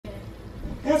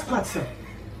That's hot, sir.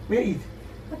 Where eat?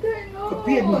 I don't know. For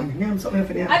paid man. Name something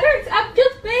for them. I've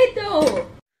just paid though.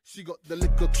 She got the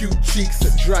little cute cheeks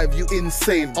that drive you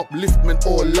insane. Upliftment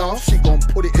or laugh, she gon'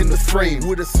 put it in the frame.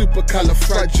 With a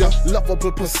supercalifragil,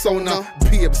 lovable persona.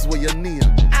 Babes where you're near.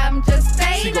 I'm just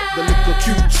saying. She got the little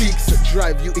cute cheeks that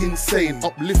drive you insane.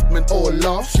 Upliftment or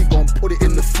laugh, she gon' put it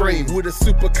in the frame. With a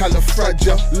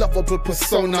supercalifragil, lovable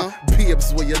persona.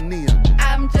 Babes where you're near.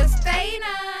 I'm just saying.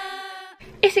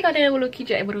 It's your girl Lucky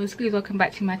J, please welcome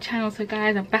back to my channel. So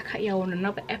guys, I'm back at y'all on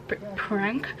another epic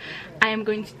prank. I am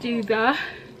going to do the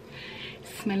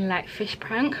smell like fish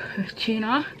prank with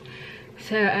tuna.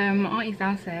 So Auntie's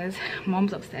downstairs,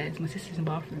 mom's upstairs, my sister's in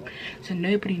the bathroom, so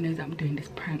nobody knows that I'm doing this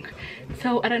prank.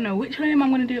 So I don't know which room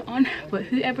I'm gonna do it on, but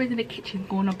whoever is in the kitchen is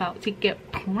going about to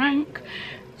get pranked.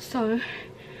 So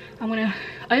I'm gonna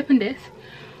open this,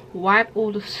 wipe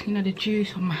all the, you know, the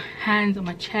juice on my hands, on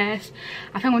my chest.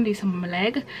 I think I'm gonna do some on my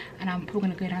leg, and I'm probably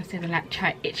gonna go downstairs and like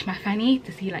try to itch my fanny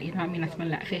to see, like, you know what I mean, I smell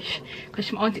like fish.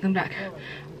 Because my auntie comes back,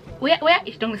 where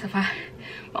itch don't look so far.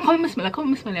 But I can't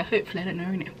smell it, hopefully I don't know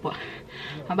innit. But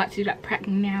I'm about to do that prank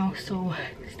now, so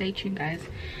stay tuned guys.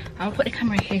 I'll put the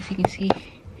camera here so you can see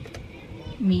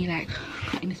me like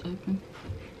cutting this open.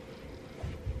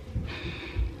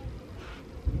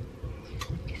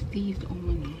 It's these little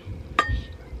money.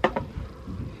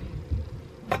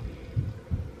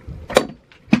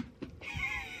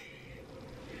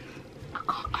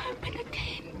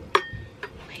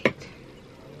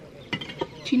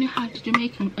 Do you know how the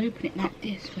Jamaican open it like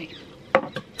this? Wait.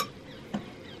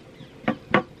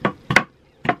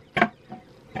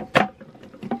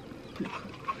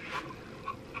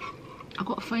 I've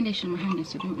got a foundation in my hand,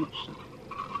 so don't watch that.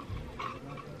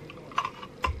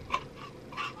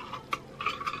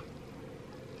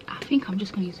 I think I'm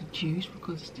just going to use the juice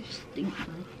because this stinks,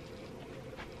 bro.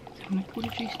 So I'm going to pour the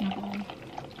juice in the bowl.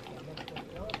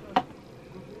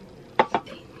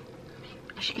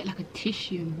 I should get like a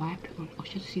tissue and wipe it on. I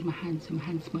should just use my hands so my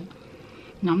hands smell.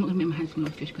 No, I'm not gonna make my hands smell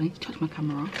like fish because I need to touch my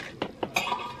camera.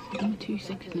 So give me 2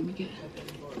 seconds, let me get.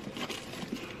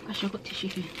 Actually, I've got tissue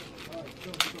here.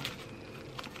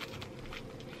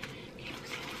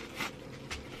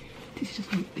 This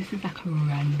is like a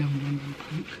random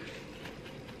prank.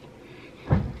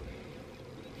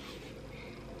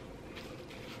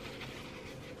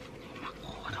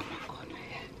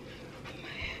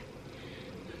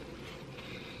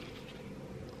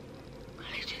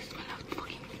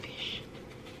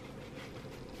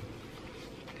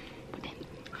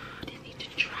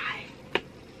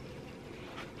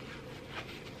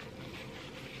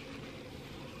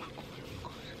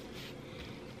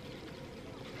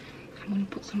 I'm gonna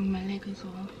put some on my leg as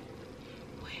well.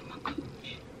 Where my coach?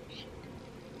 Shit.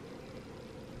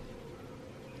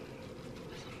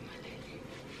 Put some on my leg.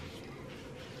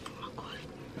 Oh my god.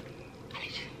 I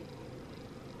literally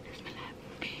smell like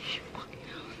fish. Fucking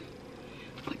hell.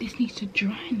 But this needs to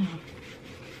dry now.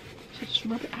 So just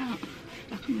rub it out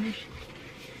like a lotion.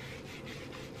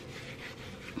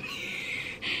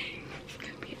 It's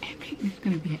gonna be epic. This is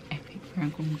gonna be an epic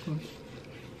prank. Oh my god.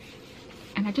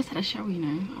 And I just had a shower, you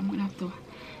know. I'm gonna have to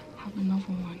have another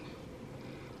one.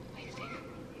 What is this?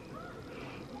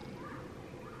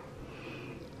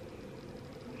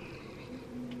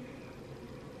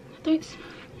 I don't smell.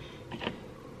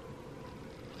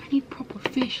 I need proper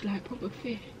fish, like proper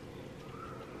fish.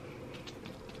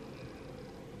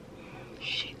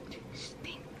 Shit, it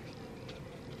stinks.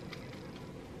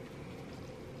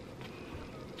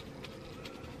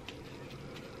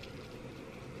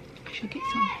 I should get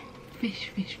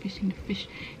some fish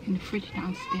in the fridge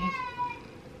downstairs.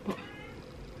 But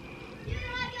You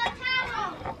have your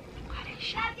towel.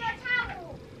 You have your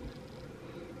towel.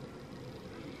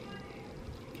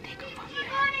 Take a phone. You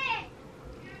got it.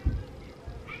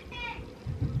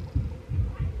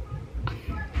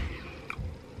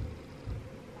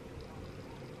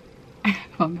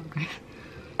 Oh no, guys.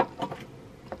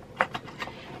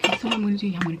 Okay, so what I'm gonna do,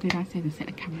 I'm gonna go downstairs and set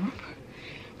the camera up.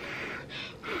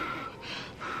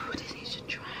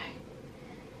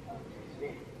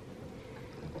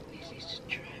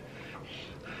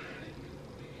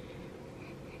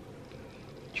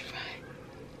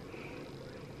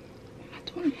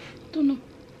 I don't know.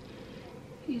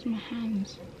 Use my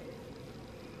hands.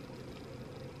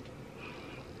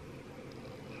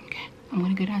 Okay, I'm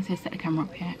gonna go downstairs, set the camera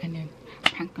up here, and then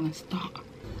prank's gonna start.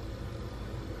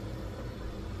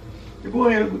 You go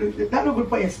ahead, that look good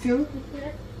for you still?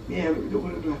 Yeah, look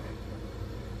good black.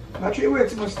 Not sure you wear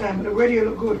it too much time, but the radio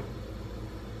look good.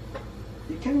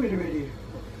 You can wear the radio.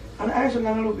 And the eyes are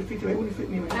long look fit, it wouldn't fit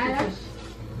me.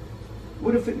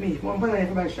 Wouldn't fit me. One better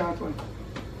everybody short one.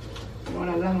 You want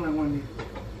a long one there.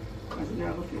 Because it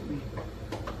never fit me.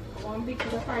 One big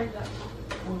piece of fries up.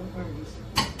 All the fries.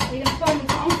 Are you gonna phone me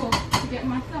to uncle to get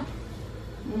my stuff?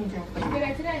 Okay. Did you get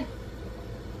it today?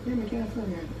 Yeah, I can't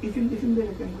find it. If him there,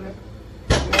 I can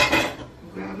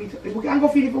grab it. We can go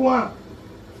feed if you want.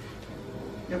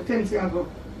 You have 10 seconds, go.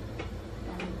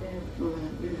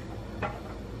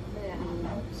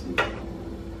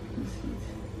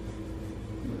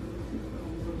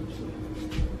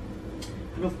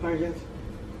 Enough parents.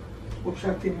 Up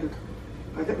short thing milk.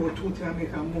 I take about 2 things I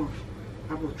make and more.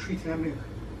 About 3 things I make.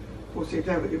 First you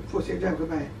drive go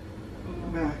buy.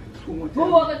 Buy 2 more things. Who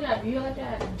will drive? You will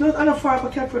drive? Just enough far for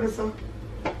cat for the son.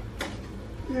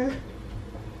 Yeah.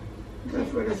 Cat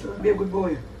for the son. Be a good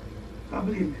boy. I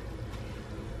believe me.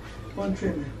 One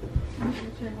train me.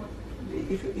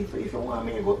 If you want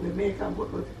me to go to the make and go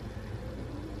to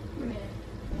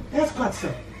that's cut,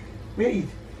 sir. Where eat?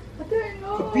 I don't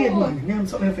know. For paid money. Name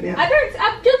something for them.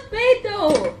 I've just paid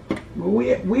though. But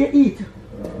where eat?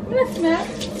 Let's smell.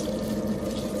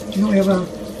 No, ever.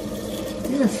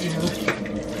 Yes, yeah.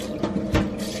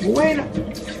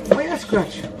 Why not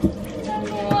scratch?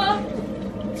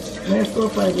 Nice store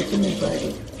five, it's in five.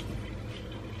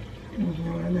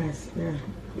 Nice, yeah.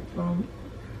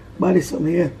 Body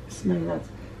something here. Smell that.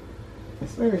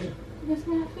 Smell it. You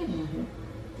smell fish?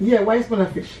 Yeah, why smell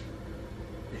of fish?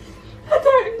 I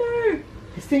don't know.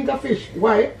 You stink of fish.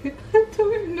 Why? I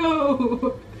don't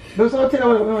know. Don't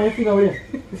tell me you feel away.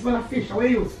 You smell of fish. How are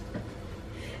you?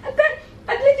 I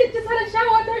literally just had a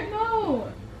shower. I don't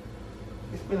know.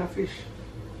 You smell of fish.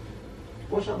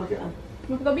 Wash up your hand.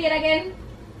 I'm gonna be it again.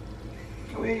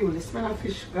 How are you? You smell of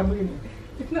fish. Grab it in.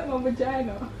 It's not my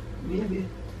vagina. Maybe.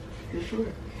 You sure?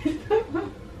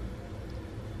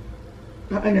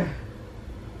 Anna.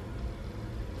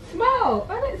 Smell.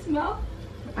 I don't smell.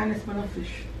 Anna smell of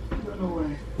fish. I don't know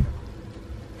why.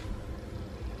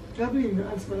 Grab it in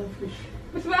and smell of fish.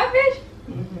 You smell fish?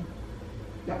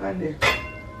 That hand there.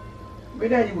 Where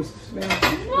do you smell of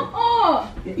fish? No.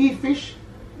 You eat fish?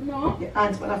 No. Your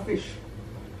hand smell of fish.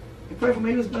 You pray for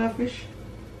me to smell of fish?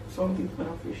 Something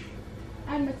smell of fish.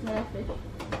 I don't smell fish.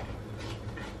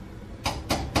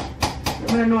 I'm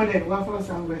going to know then. One for us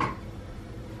somewhere.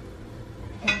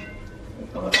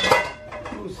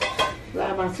 Use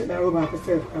lime and sit there over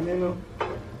myself. And you know,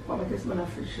 what make you smell of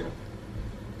fish?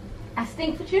 I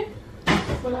stink for you?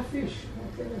 Smell of fish.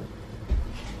 I tell you.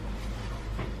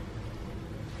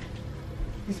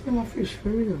 You smell of fish for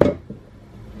real.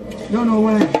 Don't know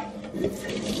why.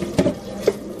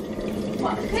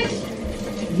 What, fish?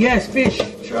 Yes, fish.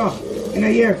 Sure. In a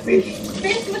year, fish.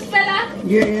 Fish, Miss Bella?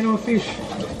 Yeah, you know fish.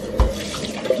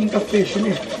 Think of fish,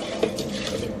 innit?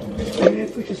 Yeah,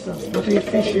 fishy stuff. Must be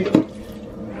fishy.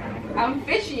 I'm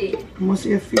fishy. Must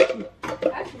be fishy.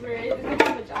 That's weird. It's not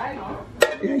my vagina.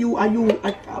 Yeah,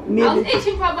 maybe. I was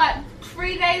itching for about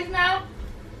 3 days now.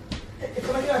 It's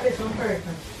gonna be like this one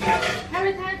Periton.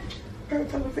 Periton?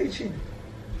 Periton of itching.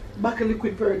 Back a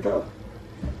liquid Periton.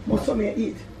 Most of me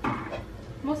eat.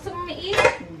 Most of them eat?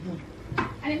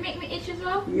 And it make me itch as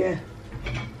well? Yeah.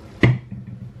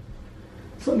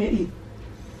 So me eat.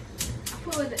 I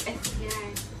thought it was an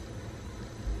STI.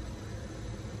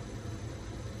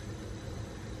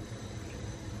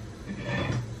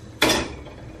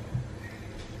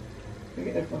 Look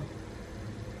at that one.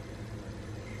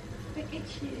 They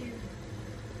itch you.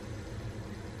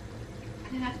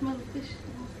 And then I smell the fish.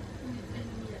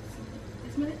 I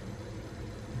smell it?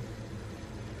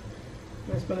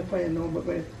 I smell the fire now, but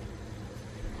wait.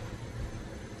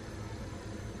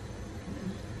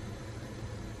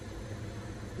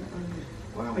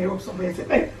 Why am I up somewhere and say,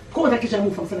 hey, come to the kitchen and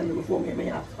move from something before me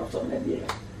have something in there.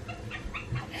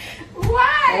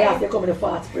 Why? I have to come in the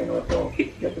fat spray now.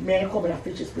 The man come in the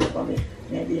fish spray for me.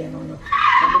 Maybe I don't know.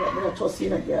 I'm not trust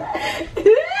you in there.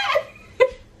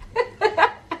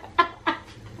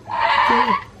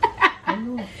 I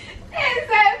know.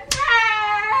 It's a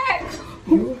fact!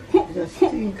 You just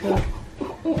think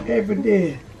every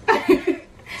day. I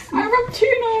rubbed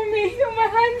tuna on me, on my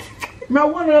hand. I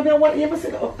wonder, you ever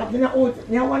said, I've been old,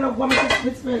 I wonder what makes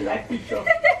it smell like fish.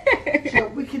 She's a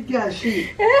wicked girl, she.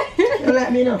 She don't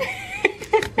like me, no.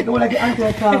 You don't like the auntie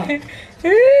I call.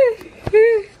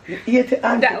 You eat the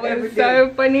auntie That was so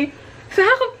funny. So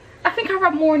how come, I think I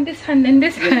rub more on this hand than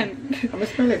this hand. I'm going to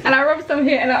smell it. And I rub some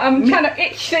here and I'm trying to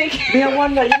itch shake. I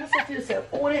wonder, you must say to yourself,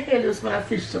 oh, the hell you smell like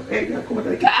fish, so hey, you come to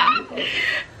the kitchen.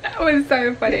 That was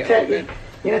so funny. You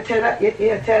tell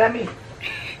that me.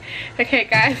 Okay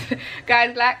guys,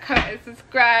 like, comment and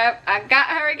subscribe. I got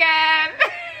her again.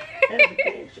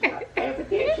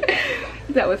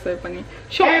 That was so funny.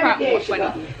 Short prank was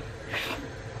funny.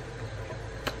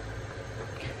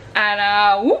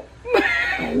 And whoop.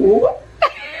 What?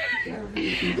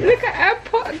 Look at her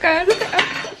pot, guys. Look at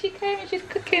her pot. She came and she's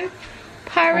cooking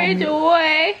porridge.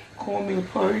 Boy. Cornmeal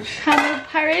porridge. Cornmeal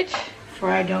porridge.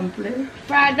 Fried dumpling.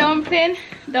 Fried dumpling.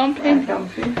 Fried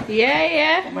dumpling. Yeah,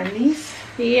 yeah. My niece.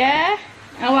 Yeah.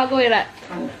 And what go with that?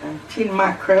 And tin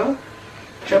mackerel.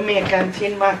 Jamaican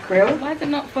tin mackerel. Why did it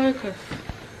not focus?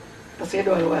 I said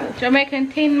all well.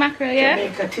 Jamaican tin mackerel, yeah?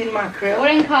 Jamaican tin mackerel. What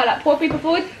do you call that? Poor people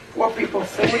food? Poor people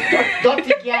food.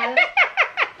 Dirty girl.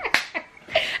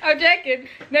 I'm joking.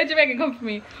 No Jamaican come for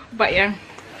me. But yeah.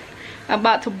 I'm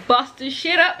about to bust this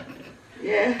shit up.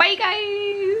 Yeah. Bye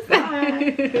guys.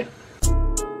 Bye.